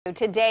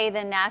Today,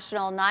 the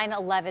National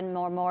 9/11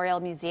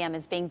 Memorial Museum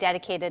is being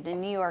dedicated in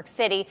New York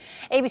City.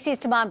 ABC's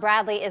Taman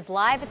Bradley is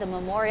live at the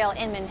memorial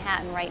in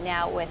Manhattan right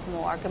now with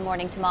more. Good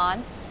morning,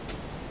 Taman.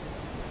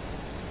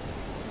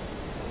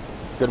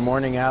 Good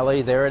morning,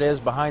 Allie. There it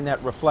is behind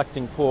that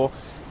reflecting pool.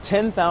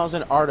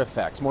 10,000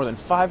 artifacts, more than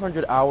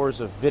 500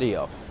 hours of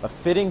video, a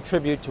fitting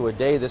tribute to a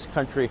day this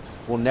country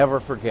will never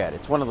forget.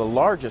 It's one of the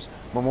largest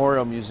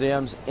memorial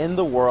museums in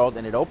the world,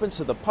 and it opens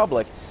to the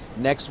public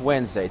next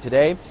Wednesday.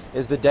 Today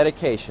is the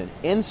dedication.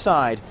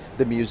 Inside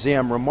the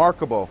museum,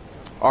 remarkable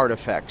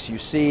artifacts. You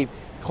see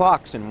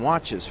clocks and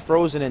watches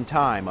frozen in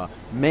time, a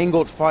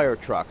mangled fire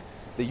truck,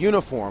 the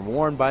uniform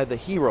worn by the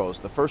heroes,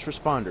 the first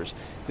responders.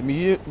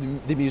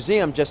 The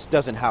museum just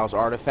doesn't house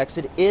artifacts,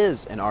 it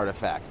is an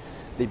artifact.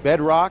 The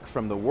bedrock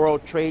from the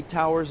World Trade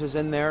Towers is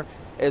in there,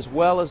 as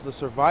well as the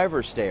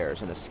survivor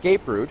stairs, an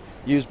escape route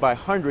used by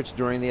hundreds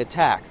during the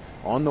attack.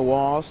 On the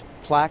walls,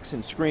 plaques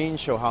and screens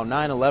show how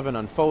 9/11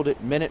 unfolded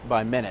minute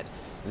by minute.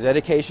 The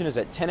dedication is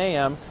at 10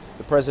 a.m.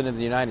 The President of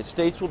the United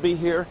States will be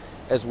here,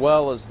 as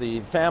well as the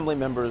family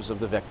members of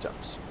the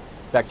victims.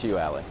 Back to you,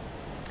 Allie.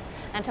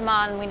 And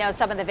Taman, we know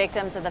some of the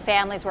victims and the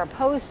families were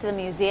opposed to the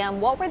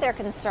museum. What were their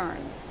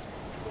concerns?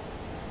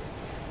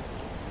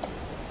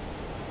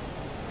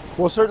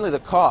 Well, certainly the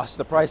cost.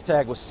 The price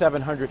tag was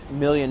 $700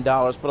 million,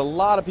 but a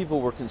lot of people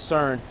were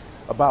concerned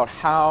about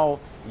how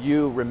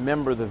you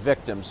remember the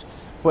victims.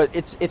 But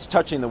it's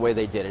touching the way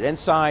they did it.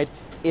 Inside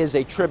is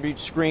a tribute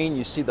screen.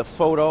 You see the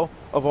photo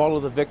of all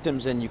of the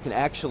victims, and you can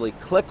actually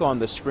click on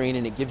the screen,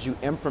 and it gives you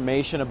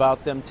information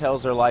about them,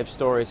 tells their life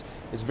stories.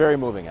 It's very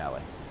moving,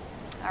 Allie.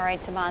 All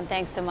right, Taman,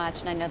 thanks so much.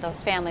 And I know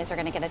those families are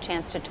going to get a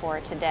chance to tour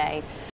it today.